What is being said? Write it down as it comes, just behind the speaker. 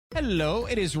Hello,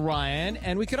 it is Ryan,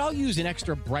 and we could all use an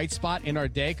extra bright spot in our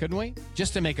day, couldn't we?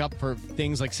 Just to make up for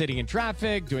things like sitting in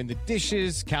traffic, doing the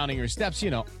dishes, counting your steps,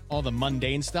 all the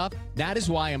mundane stuff. That is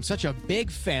why I'm such a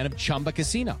big fan of Chumba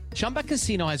Casino. Chumba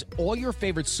Casino has all your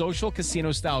favorite social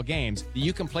casino-style games that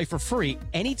you can play for free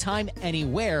anytime,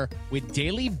 anywhere with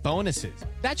daily bonuses.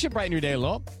 That should brighten your day a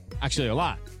little. Actually, a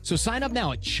lot. So sign up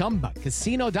now at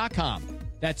ChumbaCasino.com.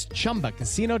 That's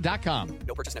ChumbaCasino.com.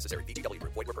 No purchase necessary. VGW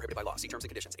Group. Void where prohibited by law. See terms and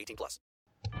conditions. 18+.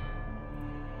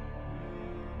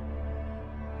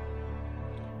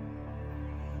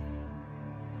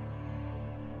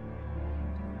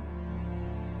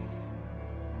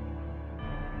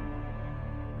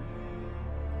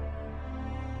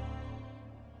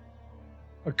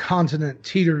 A continent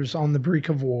teeters on the brink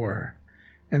of war,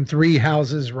 and 3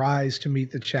 houses rise to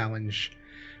meet the challenge.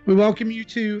 We welcome you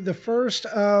to the first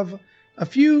of a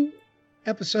few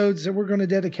episodes that we're going to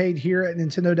dedicate here at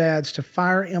Nintendo Dads to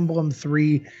Fire Emblem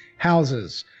 3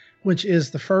 Houses, which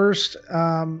is the first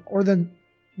or the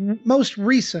most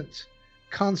recent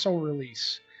console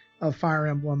release of Fire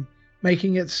Emblem,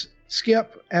 making its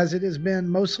skip, as it has been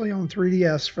mostly on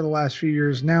 3DS for the last few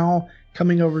years, now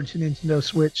coming over to Nintendo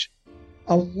Switch,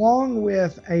 along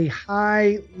with a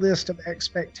high list of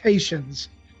expectations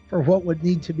for what would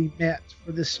need to be met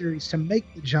for this series to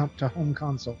make the jump to home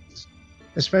consoles,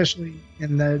 especially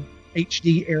in the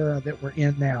HD era that we're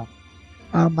in now.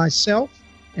 Myself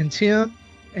and Tim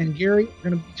and Gary are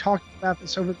going to be talking about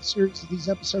this over the series of these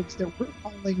episodes that we're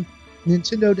calling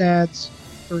Nintendo Dad's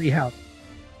 3 Houses.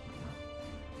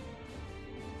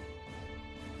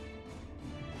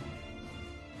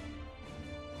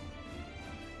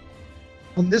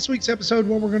 On this week's episode,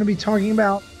 what we're going to be talking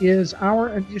about is our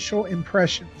initial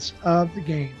impressions of the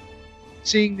game,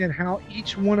 seeing that how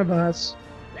each one of us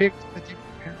picked a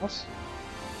different house,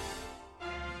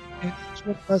 and each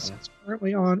one of us is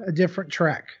currently on a different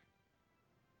track.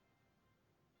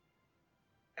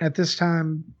 At this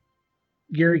time,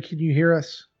 Gary, can you hear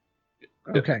us?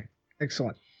 Okay,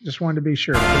 excellent. Just wanted to be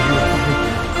sure.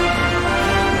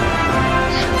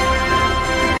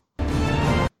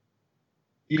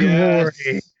 Yes.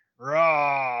 Glory.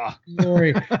 Raw.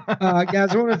 Glory.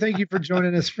 Guys, I want to thank you for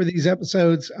joining us for these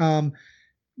episodes.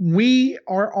 We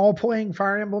are all playing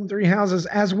Fire Emblem 3 Houses,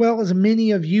 as well as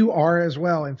many of you are as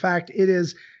well. In fact, it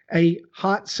is a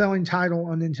hot selling title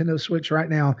on Nintendo Switch right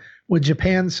now, with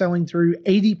Japan selling through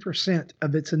 80%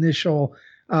 of its initial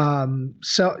run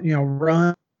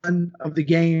of the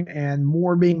game, and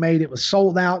more being made. It was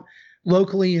sold out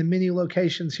locally in many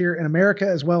locations here in America,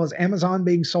 as well as Amazon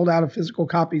being sold out of physical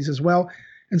copies as well.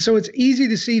 And so it's easy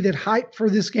to see that hype for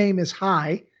this game is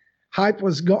high. Hype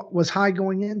was high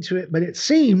going into it, but it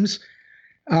seems,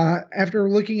 after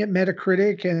looking at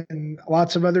Metacritic and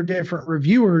lots of other different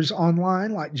reviewers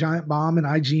online, like Giant Bomb and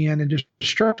IGN and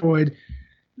Destructoid,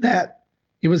 that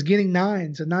it was getting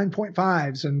 9s and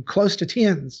 9.5s and close to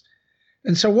 10s.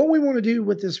 And so what we want to do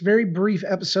with this very brief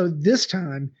episode this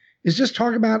time is just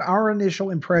talk about our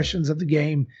initial impressions of the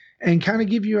game and kind of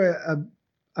give you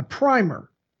a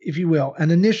primer, if you will, an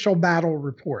initial battle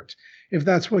report, if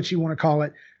that's what you want to call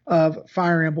it, of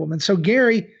Fire Emblem. And so,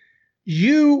 Gary,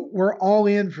 you were all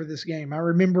in for this game. I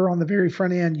remember on the very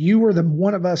front end, you were the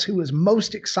one of us who was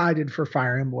most excited for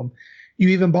Fire Emblem. You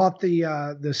even bought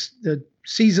the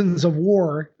Seasons of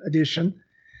War edition.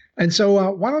 And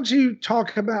so why don't you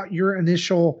talk about your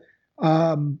initial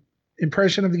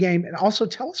impression of the game, and also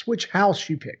tell us which house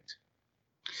you picked.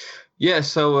 Yeah,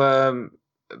 so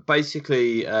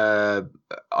basically, I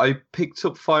picked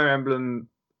up Fire Emblem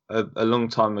a long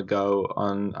time ago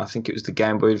on, I think it was the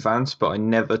Game Boy Advance, but I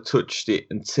never touched it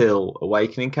until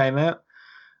Awakening came out.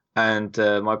 And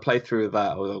my playthrough of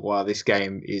that, I was like, wow, this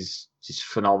game is just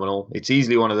phenomenal. It's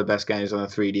easily one of the best games on the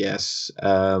 3DS.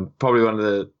 Probably one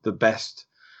of the best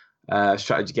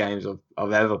strategy games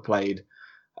I've ever played.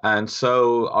 And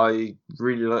so I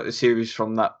really like the series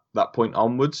from that point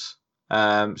onwards.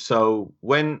 So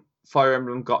when Fire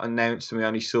Emblem got announced and we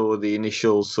only saw the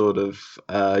initial sort of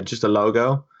just a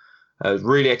logo, I was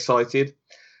really excited.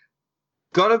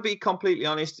 Gotta be completely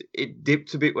honest, it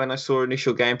dipped a bit when I saw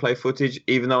initial gameplay footage,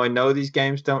 even though I know these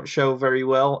games don't show very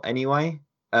well anyway.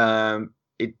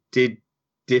 It did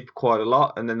dip quite a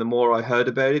lot. And then the more I heard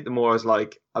about it, the more I was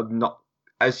like, I'm not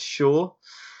as sure.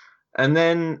 And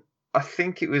then I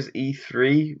think it was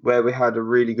E3 where we had a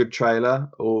really good trailer,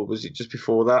 or was it just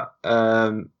before that?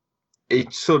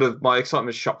 It sort of, my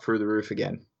excitement shot through the roof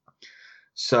again.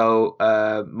 So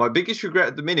my biggest regret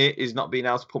at the minute is not being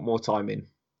able to put more time in.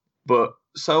 But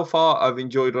so far, I've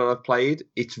enjoyed what I've played.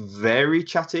 It's very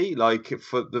chatty. Like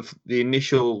for the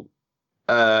initial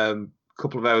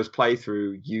couple of hours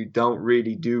playthrough, you don't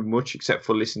really do much except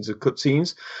for listen to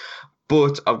cutscenes.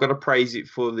 But I've got to praise it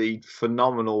for the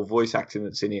phenomenal voice acting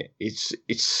that's in it. It's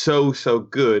so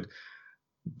good.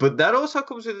 But that also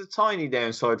comes with a tiny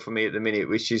downside for me at the minute,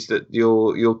 which is that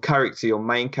your character, your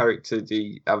main character,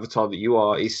 the avatar that you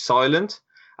are, is silent.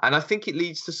 And I think it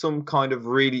leads to some kind of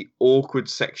really awkward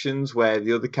sections where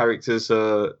the other characters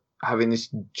are having this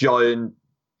giant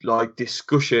like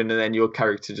discussion, and then your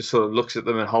character just sort of looks at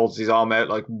them and holds his arm out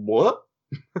like, what?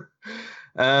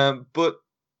 But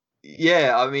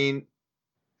yeah, I mean,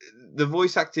 the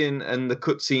voice acting and the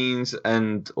cutscenes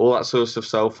and all that sort of stuff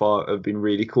so far have been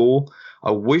really cool.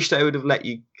 I wish they would have let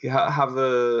you have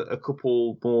a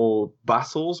couple more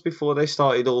battles before they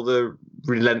started all the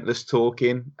relentless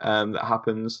talking that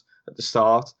happens at the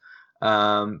start.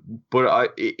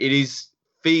 But it is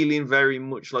feeling very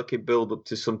much like a build up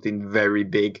to something very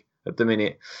big at the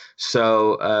minute.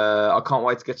 So I can't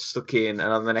wait to get stuck in.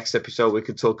 And on the next episode, we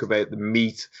could talk about the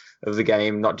meat of the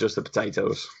game, not just the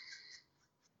potatoes.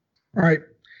 All right.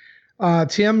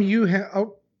 Tim,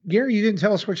 Gary, you didn't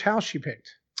tell us which house you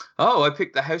picked. Oh, I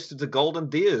picked the House of the Golden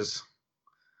Deers.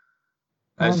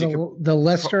 The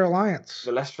Leicester Alliance.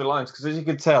 The Leicester Alliance, because as you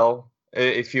can tell,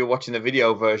 if you're watching the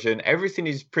video version, everything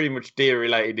is pretty much deer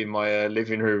related in my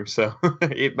living room, so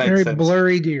it makes sense. Very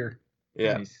blurry deer.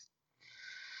 Yeah.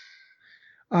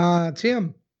 Nice.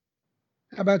 Tim,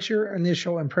 how about your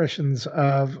initial impressions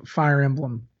of Fire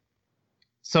Emblem?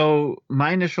 So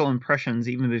my initial impressions,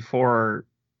 even before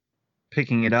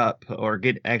picking it up or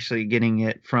getting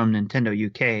it from Nintendo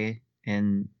UK,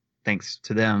 and thanks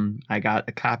to them, I got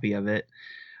a copy of it,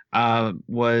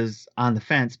 was on the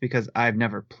fence because I've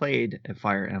never played a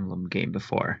Fire Emblem game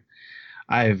before.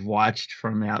 I've watched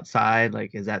from the outside,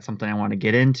 like, is that something I want to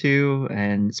get into?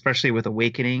 And especially with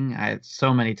Awakening, I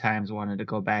so many times wanted to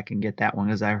go back and get that one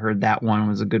because I heard that one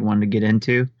was a good one to get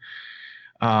into.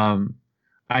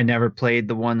 I never played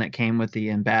the one that came with the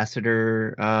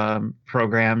Ambassador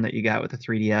program that you got with the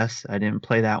 3DS. I didn't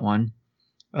play that one.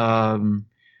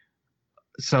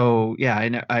 So,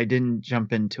 yeah, I didn't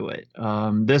jump into it.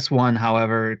 This one,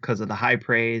 however, because of the high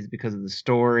praise, because of the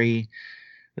story,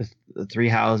 the Three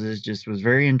Houses just was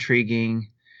very intriguing.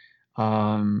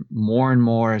 More and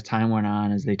more as time went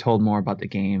on, as they told more about the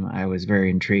game, I was very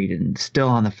intrigued and still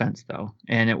on the fence, though.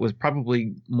 And it was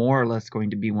probably more or less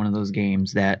going to be one of those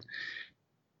games that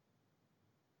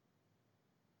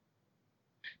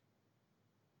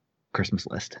Christmas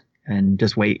list and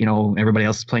just wait, everybody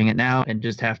else is playing it now and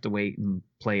just have to wait and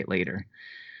play it later.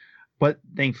 But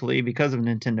thankfully, because of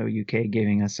Nintendo UK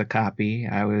giving us a copy,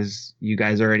 you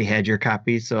guys already had your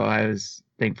copy, so I was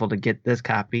thankful to get this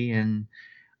copy and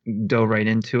dove right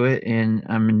into it, and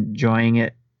I'm enjoying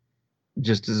it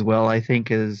just as well, I think,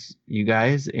 as you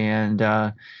guys. And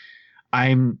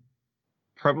I'm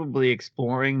probably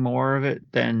exploring more of it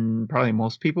than probably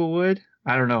most people would.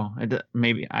 I don't know.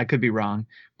 Maybe I could be wrong,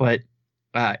 but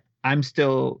I'm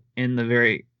still in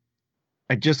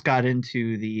I just got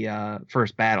into the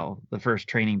first battle, the first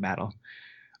training battle,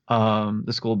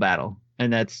 the school battle,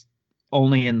 and that's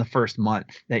only in the first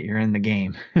month that you're in the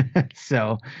game.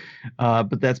 So,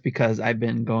 but that's because I've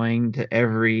been going to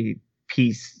every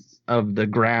piece of the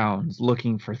grounds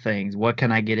looking for things. What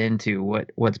can I get into?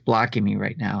 What's blocking me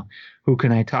right now? Who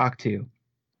can I talk to?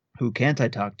 Who can't I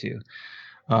talk to?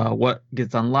 What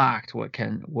gets unlocked? What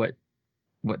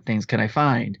things can I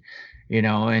find?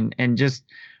 And just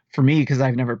for me, because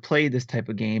I've never played this type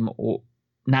of game, or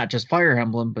not just Fire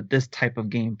Emblem, but this type of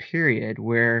game period,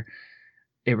 where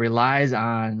it relies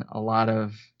on a lot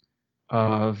of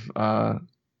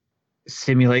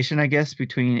simulation, I guess,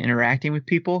 between interacting with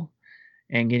people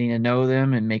and getting to know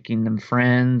them and making them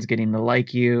friends, getting to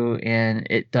like you, and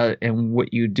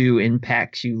what you do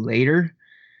impacts you later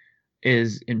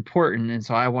is important. And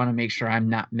so I want to make sure I'm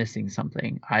not missing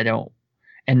something.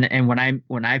 And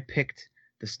when I picked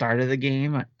the start of the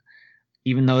game,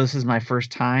 even though this is my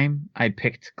first time, I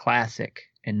picked classic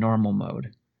and normal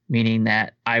mode, meaning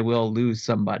that I will lose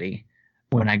somebody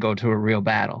when I go to a real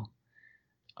battle,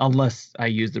 unless I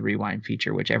use the rewind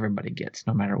feature, which everybody gets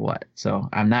no matter what. So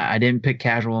I didn't pick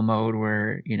casual mode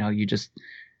where,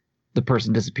 the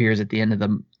person disappears at the end of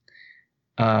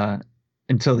the,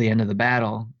 until the end of the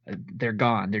battle. They're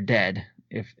gone. They're dead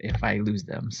if I lose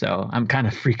them. So I'm kind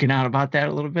of freaking out about that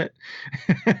a little bit,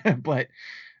 but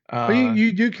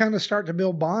you do kind of start to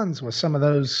build bonds with some of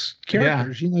those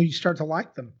characters. Yeah. You start to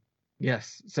like them.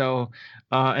 Yes. So,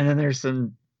 and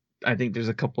then I think there's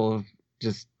a couple of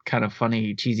just kind of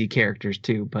funny, cheesy characters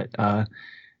too, but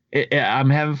I'm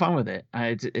having fun with it.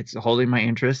 It's holding my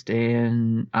interest,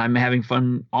 and I'm having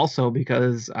fun also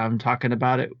because I'm talking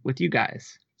about it with you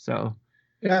guys. So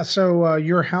Yeah. So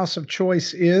your house of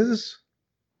choice is?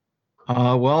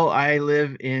 Well, I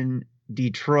live in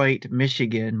Detroit,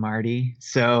 Michigan, Marty.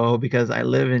 So because I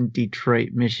live in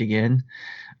Detroit, Michigan,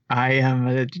 I am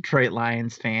a Detroit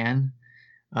Lions fan.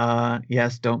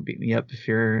 Yes, don't beat me up if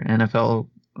you're an NFL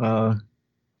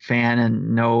fan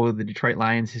and know the Detroit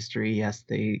Lions history. Yes,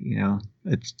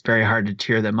 it's very hard to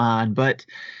cheer them on, but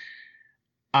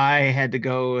I had to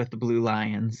go with the Blue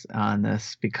Lions on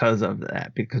this because of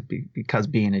that, because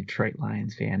being a Detroit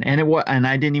Lions fan, and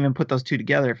I didn't even put those two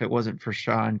together if it wasn't for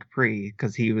Sean Capri,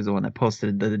 because he was the one that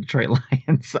posted the Detroit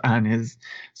Lions on his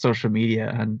social media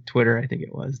on Twitter, I think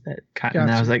it was that, and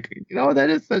I was like,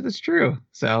 that is true.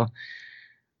 So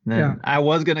then I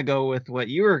was gonna go with what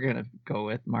you were gonna go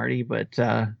with, Marty, but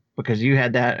because you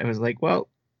had that, I was like, well,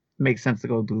 it makes sense to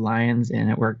go with Blue Lions,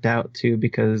 and it worked out too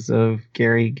because of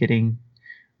Gary getting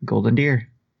Golden Deer.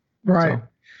 Right.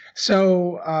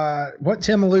 So what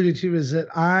Tim alluded to is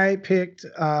that I picked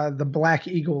the Black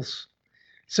Eagles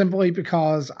simply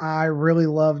because I really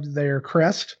loved their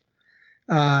crest.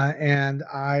 And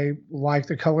I like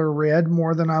the color red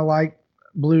more than I like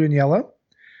blue and yellow.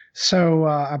 So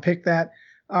I picked that.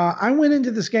 I went into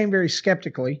this game very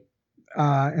skeptically,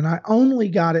 and I only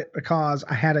got it because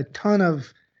I had a ton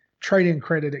of trade-in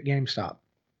credit at GameStop.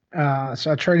 So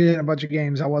I traded in a bunch of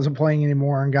games I wasn't playing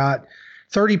anymore and got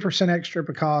 30% extra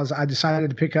because I decided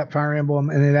to pick up Fire Emblem,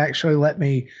 and it actually let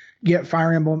me get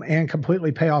Fire Emblem and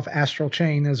completely pay off Astral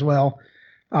Chain as well.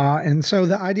 And so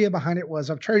the idea behind it was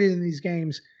I've traded in these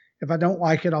games. If I don't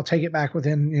like it, I'll take it back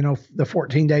within, the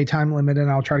 14-day time limit, and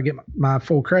I'll try to get my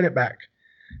full credit back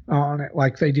on it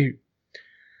like they do.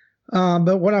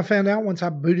 But what I found out once I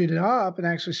booted it up and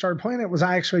actually started playing it was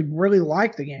I actually really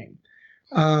liked the game.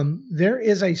 There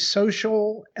is a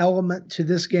social element to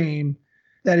this game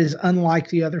that is unlike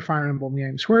the other Fire Emblem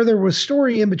games. Where there was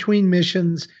story in between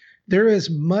missions, there is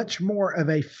much more of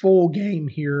a full game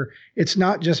here. It's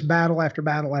not just battle after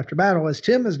battle after battle, as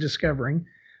Tim is discovering,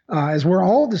 as we're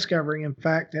all discovering, in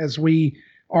fact, as we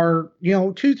are,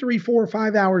 2, 3, 4,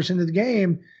 5 hours into the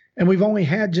game, and we've only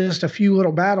had just a few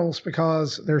little battles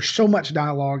because there's so much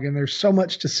dialogue and there's so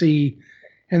much to see.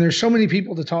 And there's so many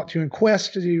people to talk to and quests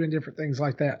to do and different things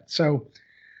like that. So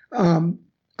I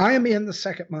am in the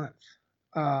second month.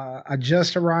 I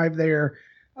just arrived there.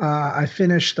 I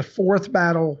finished the 4th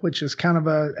battle, which is kind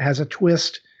of has a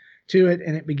twist to it.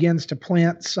 And it begins to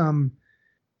plant some,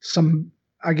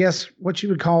 I guess what you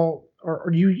would call,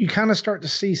 or you kind of start to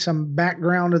see some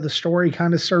background of the story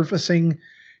kind of surfacing.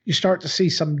 You start to see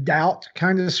some doubt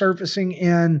kind of surfacing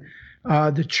in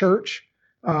the church.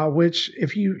 Which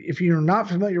if you're not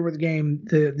familiar with the game,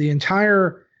 the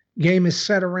entire game is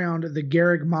set around the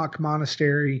Garreg Mach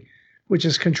Monastery, which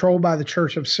is controlled by the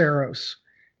Church of Seiros.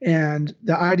 And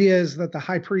the idea is that the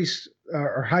high priest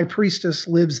or high priestess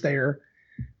lives there,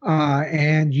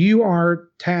 and you are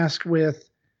tasked with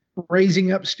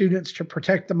raising up students to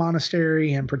protect the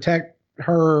monastery and protect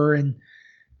her, and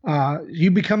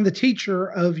you become the teacher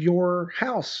of your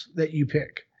house that you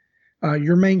pick.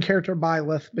 Your main character,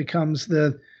 Byleth, becomes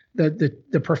the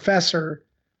professor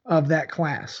of that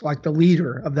class, like the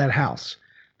leader of that house.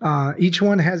 Each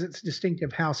one has its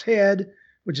distinctive house head,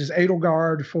 which is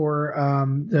Edelgard for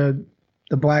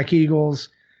the Black Eagles.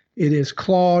 It is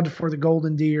Claude for the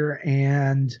Golden Deer,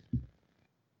 and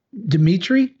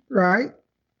Dimitri, right,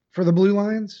 for the Blue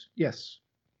Lions. Yes,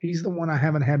 he's the one I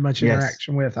haven't had much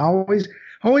interaction with. I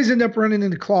always end up running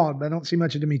into Claude, but I don't see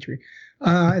much of Dimitri.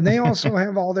 And they also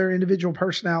have all their individual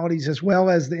personalities as well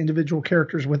as the individual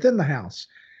characters within the house.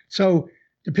 So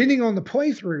depending on the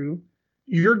playthrough,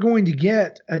 you're going to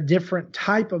get a different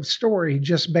type of story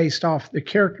just based off the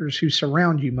characters who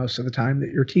surround you most of the time that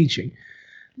you're teaching.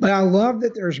 But I love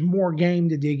that there's more game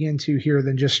to dig into here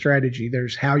than just strategy.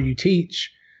 There's how you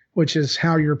teach, which is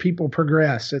how your people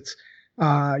progress. It's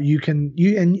you can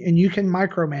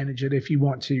micromanage it if you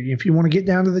want to. If you want to get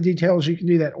down to the details, you can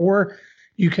do that. Or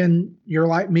you're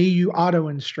like me, you auto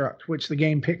instruct, which the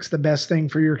game picks the best thing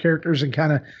for your characters and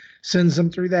kind of sends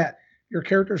them through that. Your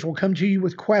characters will come to you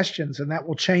with questions, and that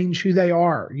will change who they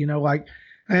are. Like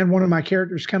I had one of my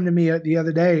characters come to me the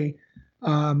other day.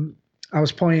 I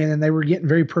was playing and they were getting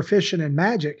very proficient in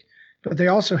magic, but they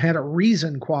also had a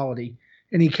reason quality.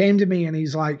 And he came to me and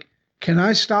he's like, can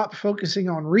I stop focusing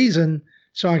on reason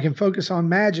so I can focus on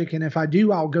magic? And if I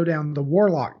do, I'll go down the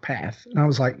warlock path. And I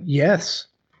was like, yes,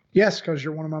 because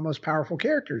you're one of my most powerful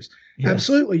characters. Yes.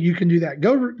 Absolutely. You can do that.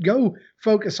 Go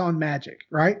focus on magic,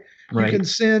 right? You can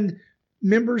send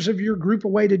members of your group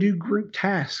away to do group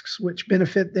tasks, which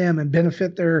benefit them and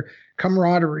benefit their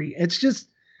camaraderie. It's just,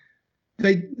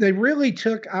 They really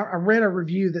took. I read a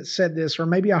review that said this, or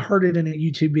maybe I heard it in a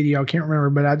YouTube video. I can't remember,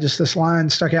 but this line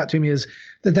stuck out to me is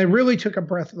that they really took a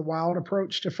Breath of the Wild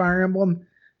approach to Fire Emblem.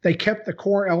 They kept the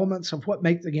core elements of what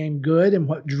make the game good and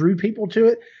what drew people to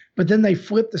it, but then they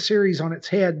flipped the series on its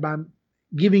head by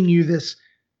giving you this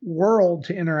world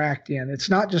to interact in. It's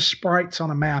not just sprites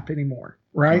on a map anymore,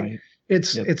 right?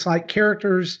 It's like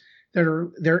characters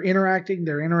they're interacting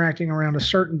around a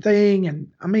certain thing. And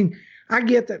I mean, I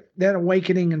get that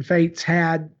Awakening and Fates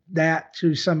had that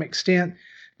to some extent,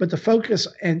 but the focus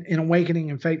in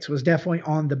Awakening and Fates was definitely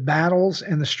on the battles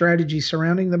and the strategy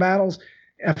surrounding the battles.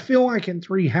 I feel like in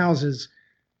Three Houses,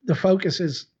 the focus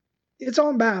it's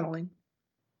on battling.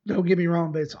 Don't get me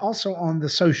wrong, but it's also on the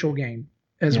social game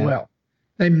as well.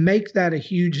 They make that a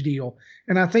huge deal.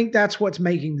 And I think that's what's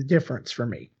making the difference for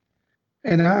me.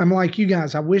 And I'm like you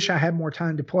guys, I wish I had more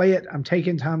time to play it. I'm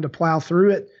taking time to plow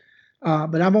through it.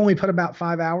 But I've only put about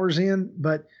 5 hours in.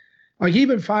 But like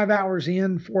even 5 hours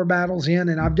in, 4 battles in,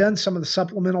 and I've done some of the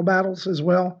supplemental battles as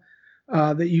well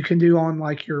that you can do on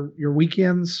like your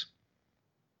weekends.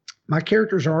 My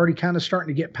characters are already kind of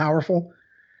starting to get powerful.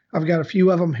 I've got a few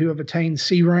of them who have attained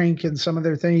C rank in some of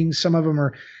their things. Some of them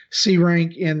are C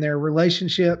rank in their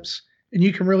relationships. And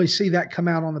you can really see that come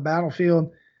out on the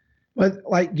battlefield. But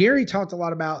like Gary talked a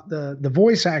lot about the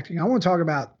voice acting. I want to talk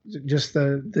about just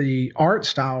the art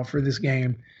style for this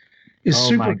game. Is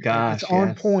super. My gosh, it's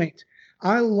on point.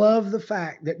 I love the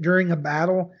fact that during a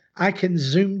battle, I can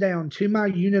zoom down to my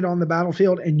unit on the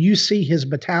battlefield and you see his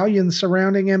battalion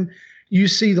surrounding him. You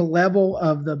see the level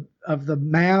of the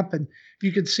map, and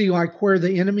you can see like where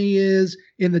the enemy is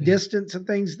in the distance and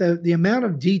things. The amount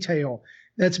of detail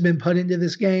that's been put into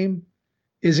this game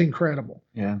is incredible.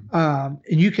 Yeah. And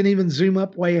you can even zoom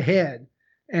up way ahead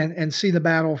and see the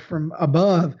battle from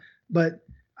above. But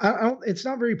it's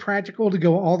not very practical to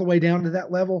go all the way down to that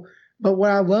level. But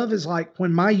what I love is like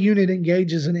when my unit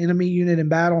engages an enemy unit in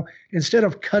battle, instead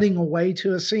of cutting away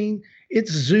to a scene,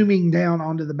 it's zooming down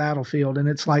onto the battlefield, and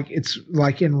it's like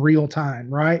in real time,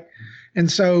 right?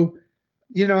 And so,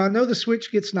 you know, I know the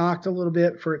Switch gets knocked a little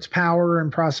bit for its power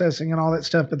and processing and all that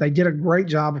stuff, but they did a great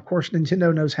job. Of course,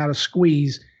 Nintendo knows how to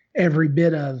squeeze every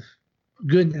bit of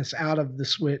goodness out of the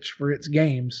Switch for its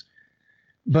games.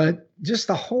 But just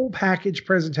the whole package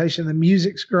presentation, the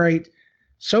music's great.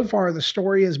 So far, the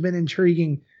story has been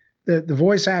intriguing. The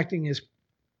voice acting is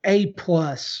A+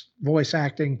 voice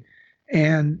acting.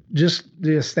 And just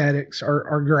the aesthetics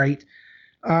are great.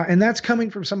 And that's coming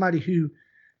from somebody who,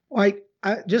 like,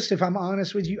 if I'm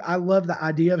honest with you, I love the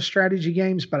idea of strategy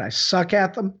games, but I suck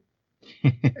at them.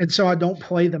 And so I don't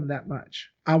play them that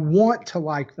much. I want to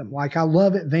like them. Like, I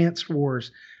love Advanced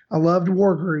Wars. I loved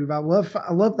Wargroove.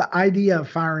 I love the idea of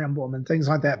Fire Emblem and things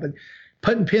like that. But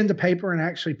putting pen to paper and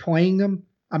actually playing them,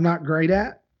 I'm not great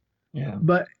at. Yeah.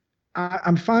 But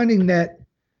I'm finding that,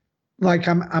 like,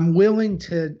 I'm willing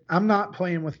to. I'm not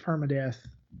playing with permadeath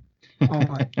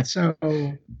on, so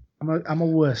I'm a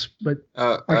wuss. But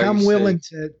I'm willing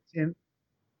to.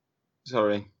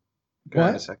 Sorry. Go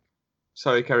on a sec.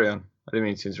 Sorry, carry on. I didn't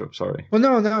mean to interrupt. Sorry. Well,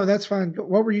 no, that's fine.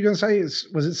 What were you going to say?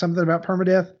 Was it something about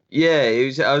permadeath? Yeah,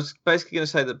 I was basically going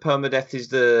to say that permadeath is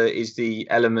the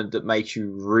element that makes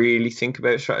you really think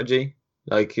about strategy.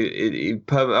 Like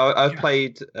I've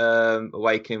played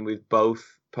Awakening with both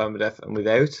permadeath and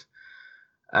without.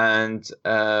 And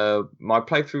my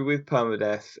playthrough with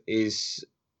permadeath it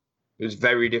was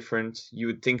very different. You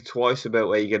would think twice about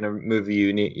where you're going to move a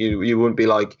unit. You wouldn't be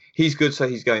like, he's good, so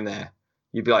he's going there.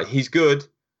 You'd be like, he's good,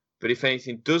 but if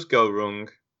anything does go wrong,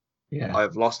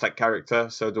 I've lost that character.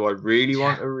 So do I really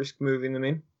want to risk moving them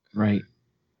in? Right.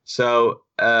 So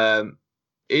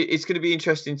it's going to be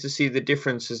interesting to see the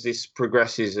difference as this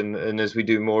progresses and as we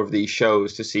do more of these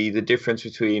shows, to see the difference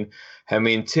between how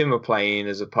me and Tim are playing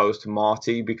as opposed to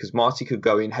Marty, because Marty could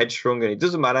go in headstrong and it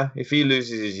doesn't matter. If he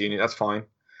loses his unit, that's fine.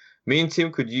 Me and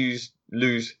Tim could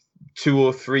lose 2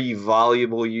 or 3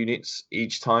 valuable units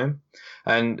each time.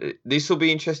 And this will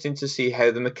be interesting to see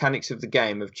how the mechanics of the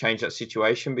game have changed that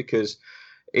situation, because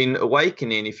in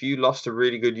Awakening, if you lost a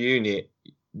really good unit,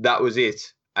 that was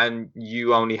it. And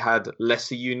you only had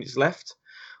lesser units left.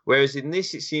 Whereas in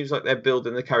this, it seems like they're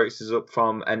building the characters up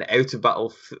from an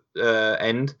out-of-battle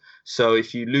end. So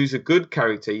if you lose a good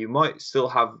character, you might still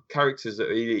have characters that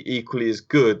are equally as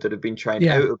good that have been trained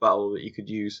out of battle that you could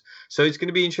use. So it's going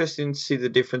to be interesting to see the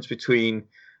difference between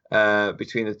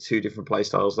the 2 different play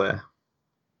styles there.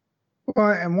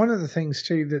 Well, and one of the things,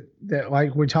 too, that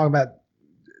like we talk about,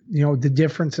 you know, the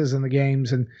differences in the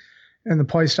games and the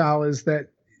play style is that,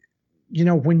 you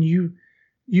know, when you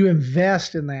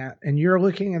invest in that and you're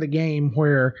looking at a game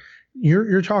where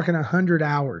you're talking 100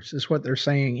 hours is what they're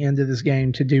saying into this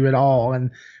game to do it all.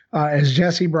 And as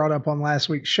Jesse brought up on last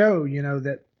week's show,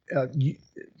 that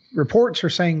reports are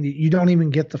saying that you don't even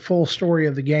get the full story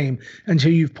of the game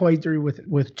until you've played through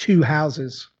with 2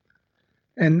 houses.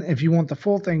 And if you want the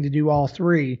full thing to do all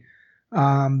 3,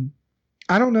 I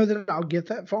don't know that I'll get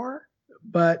that far,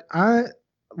 but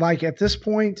at this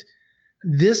point,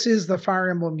 this is the Fire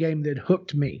Emblem game that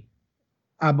hooked me,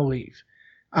 I believe.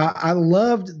 I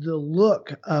loved the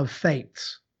look of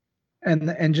Fates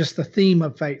and just the theme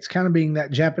of Fates, kind of being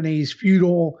that Japanese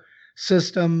feudal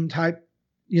system type,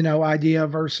 idea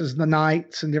versus the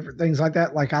knights and different things like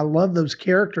that. Like, I love those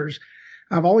characters.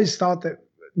 I've always thought that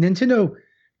Nintendo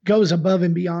goes above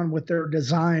and beyond with their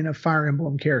design of Fire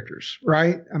Emblem characters,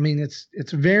 right? I mean,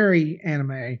 it's very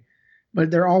anime,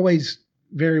 but they're always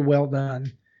very well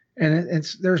done. And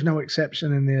there's no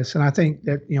exception in this. And I think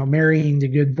that, marrying the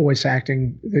good voice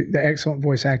acting, the excellent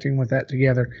voice acting with that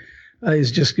together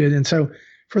is just good. And so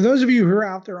for those of you who are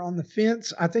out there on the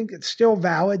fence, I think it's still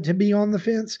valid to be on the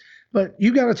fence, but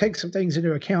you got to take some things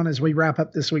into account as we wrap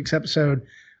up this week's episode.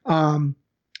 And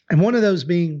one of those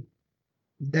being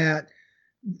that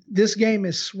this game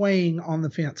is swaying on the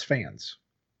fence fans.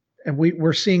 And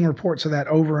we're seeing reports of that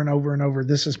over and over and over.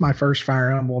 This is my first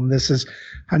Fire Emblem.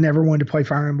 I never wanted to play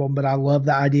Fire Emblem, but I love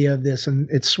the idea of this. And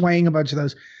it's swaying a bunch of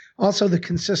those. Also, the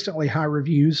consistently high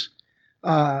reviews.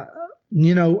 I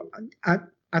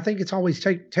think it's always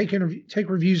take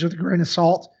reviews with a grain of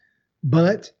salt.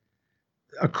 But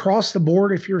across the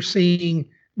board, if you're seeing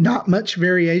not much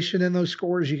variation in those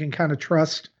scores, you can kind of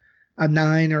trust a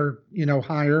 9 or,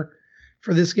 higher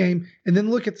for this game. And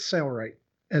then look at the sale rate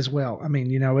as well. I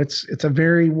mean, it's a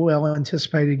very well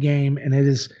anticipated game, and it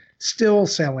is still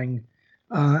selling.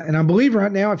 And I believe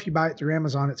right now, if you buy it through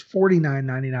Amazon, it's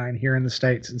 $49.99 here in the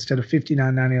States instead of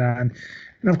 $59.99.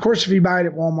 And of course, if you buy it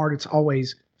at Walmart, it's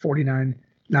always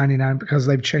 $49.99 because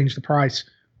they've changed the price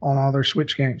on all their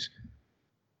Switch games.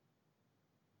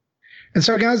 And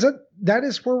so, guys, that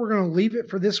is where we're going to leave it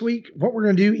for this week. What we're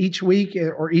going to do each week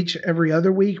or every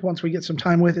other week, once we get some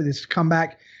time with it, is to come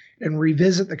back and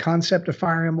revisit the concept of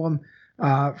Fire Emblem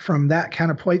from that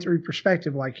kind of playthrough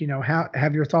perspective. Like, how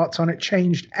have your thoughts on it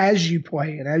changed as you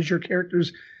play and as your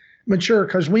characters mature?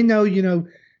 Because we know,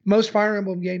 most Fire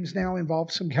Emblem games now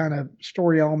involve some kind of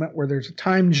story element where there's a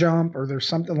time jump or there's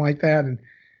something like that. And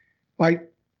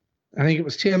like, I think it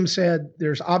was Tim said,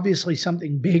 there's obviously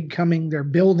something big coming. They're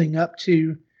building up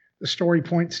to the story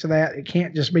points to that. It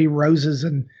can't just be roses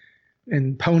and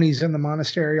ponies in the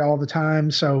monastery all the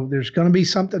time. So there's going to be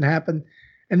something happen.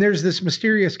 And there's this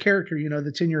mysterious character,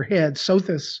 that's in your head,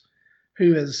 Sothis,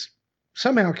 who is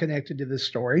somehow connected to this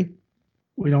story.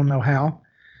 We don't know how.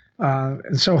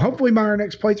 And so hopefully by our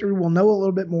next playthrough, we'll know a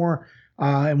little bit more.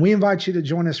 And we invite you to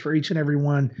join us for each and every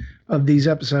one of these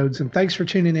episodes. And thanks for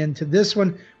tuning in to this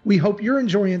one. We hope you're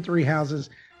enjoying Three Houses.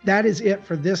 That is it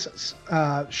for this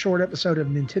short episode of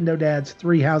Nintendo Dad's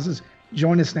Three Houses.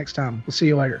 Join us next time. We'll see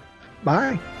you later.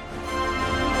 Bye.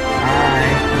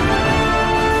 Bye.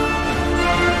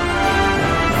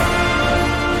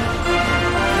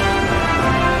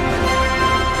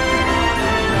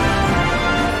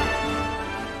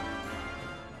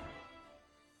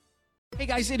 Hey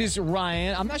guys, it is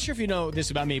Ryan. I'm not sure if you know this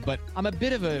about me, but I'm a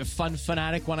bit of a fun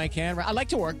fanatic when I can. I like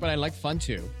to work, but I like fun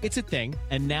too. It's a thing.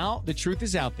 And now the truth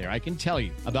is out there. I can tell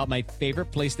you about my favorite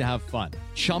place to have fun.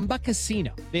 Chumba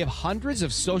Casino. They have hundreds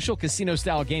of social casino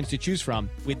style games to choose from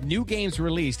with new games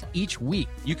released each week.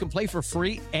 You can play for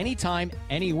free anytime,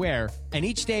 anywhere. And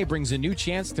each day brings a new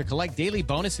chance to collect daily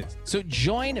bonuses. So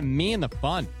join me in the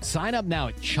fun. Sign up now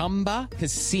at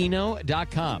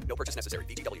ChumbaCasino.com. No purchase necessary.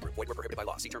 VGW Group. Void where prohibited by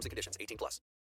law. See terms and conditions. 18+.